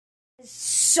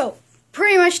So,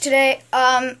 pretty much today,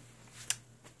 I'm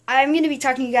going to be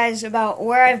talking to you guys about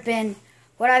where I've been,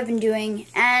 what I've been doing,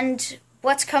 and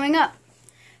what's coming up.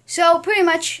 So, pretty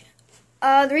much,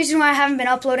 the reason why I haven't been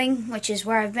uploading, which is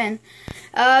where I've been,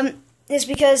 is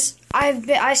because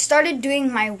I started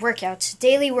doing my workouts,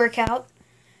 daily workout,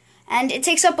 and it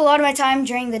takes up a lot of my time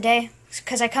during the day,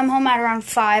 because I come home at around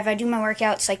 5, I do my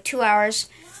workouts, like 2 hours.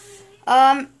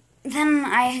 Then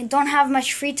I don't have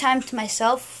much free time to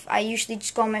myself. I usually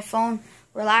just go on my phone,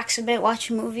 relax a bit,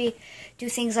 watch a movie, do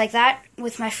things like that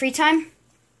with my free time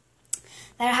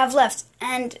that I have left.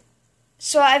 And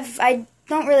so I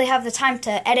don't really have the time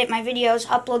to edit my videos,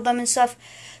 upload them and stuff.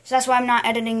 So that's why I'm not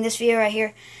editing this video right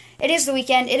here. It is the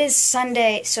weekend. It is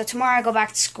Sunday, so tomorrow I go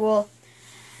back to school.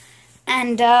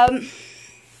 And I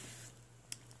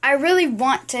really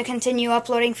want to continue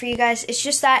uploading for you guys. It's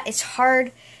just that it's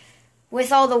hard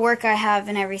with all the work I have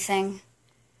and everything.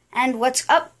 And what's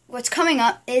coming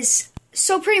up is,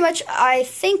 so pretty much, I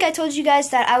think I told you guys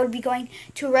that I would be going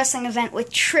to a wrestling event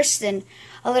with Tristan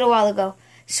a little while ago.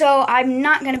 So I'm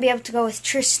not going to be able to go with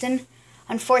Tristan,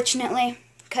 unfortunately,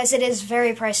 because it is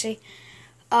very pricey.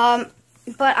 But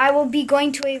I will be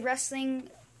going to a wrestling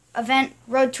event,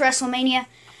 Road to WrestleMania.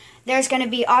 There's going to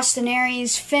be Austin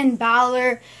Aries, Finn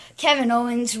Balor, Kevin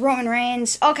Owens, Roman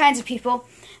Reigns, all kinds of people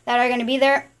that are going to be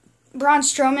there. Braun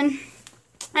Strowman,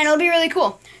 and it'll be really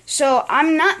cool. So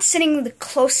I'm not sitting the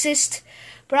closest,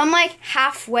 but I'm like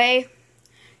halfway.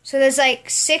 So there's like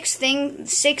six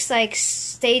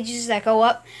stages that go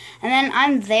up, and then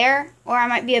I'm there, or I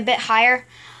might be a bit higher.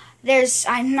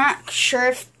 I'm not sure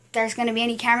if there's going to be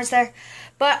any cameras there,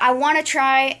 but I want to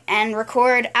try and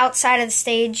record outside of the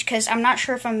stage, because I'm not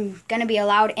sure if I'm going to be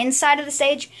allowed inside of the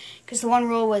stage, because the one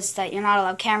rule was that you're not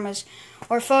allowed cameras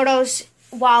or photos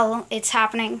while it's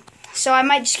happening. So I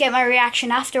might just get my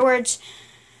reaction afterwards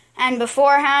and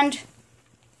beforehand.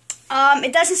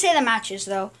 It doesn't say the matches,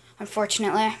 though,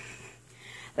 unfortunately.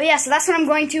 But yeah, so that's what I'm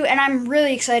going to, and I'm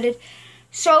really excited.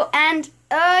 So, and,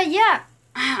 yeah,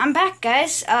 I'm back,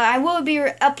 guys. I will be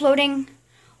uploading,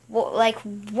 like,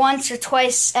 once or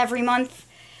twice every month.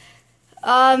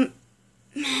 And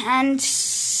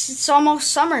it's almost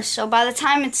summer, so by the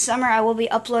time it's summer, I will be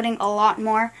uploading a lot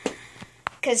more.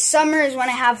 Because summer is when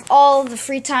I have all the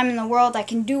free time in the world. I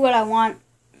can do what I want.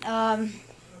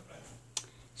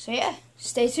 So yeah,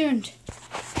 stay tuned.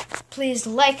 Please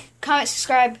like, comment,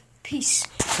 subscribe. Peace.